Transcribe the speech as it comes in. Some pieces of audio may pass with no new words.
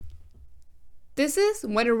This is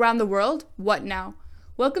Went Around the World, What Now?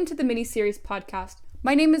 Welcome to the mini-series podcast.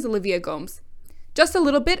 My name is Olivia Gomes. Just a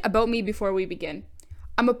little bit about me before we begin.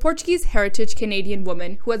 I'm a Portuguese heritage Canadian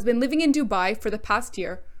woman who has been living in Dubai for the past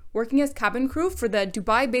year, working as cabin crew for the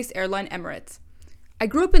Dubai-based airline Emirates. I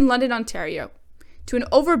grew up in London, Ontario, to an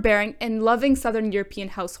overbearing and loving Southern European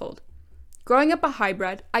household. Growing up a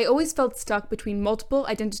hybrid, I always felt stuck between multiple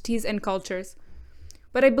identities and cultures.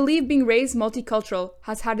 But I believe being raised multicultural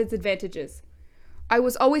has had its advantages. I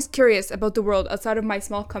was always curious about the world outside of my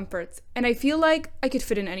small comforts, and I feel like I could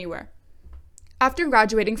fit in anywhere. After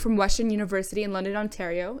graduating from Western University in London,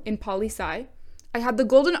 Ontario, in Poli-Sci, I had the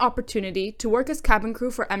golden opportunity to work as cabin crew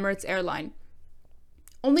for Emirates Airline.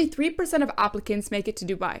 Only 3% of applicants make it to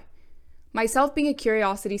Dubai. Myself being a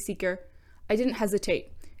curiosity seeker, I didn't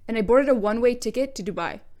hesitate, and I boarded a one-way ticket to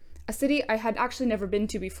Dubai, a city I had actually never been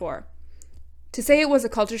to before. To say it was a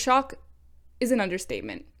culture shock is an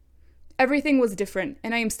understatement. Everything was different,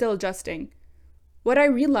 and I am still adjusting. What I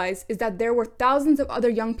realized is that there were thousands of other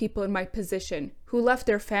young people in my position who left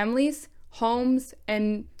their families, homes,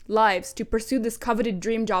 and lives to pursue this coveted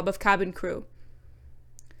dream job of cabin crew.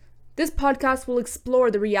 This podcast will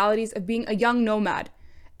explore the realities of being a young nomad,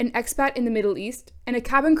 an expat in the Middle East, and a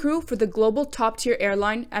cabin crew for the global top-tier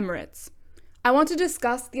airline Emirates. I want to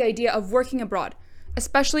discuss the idea of working abroad,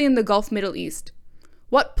 especially in the Gulf Middle East.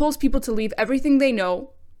 What pulls people to leave everything they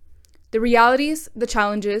know, the realities, the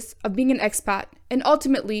challenges of being an expat, and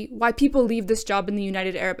ultimately why people leave this job in the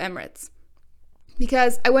United Arab Emirates.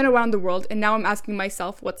 Because I went around the world and now I'm asking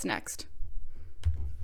myself what's next.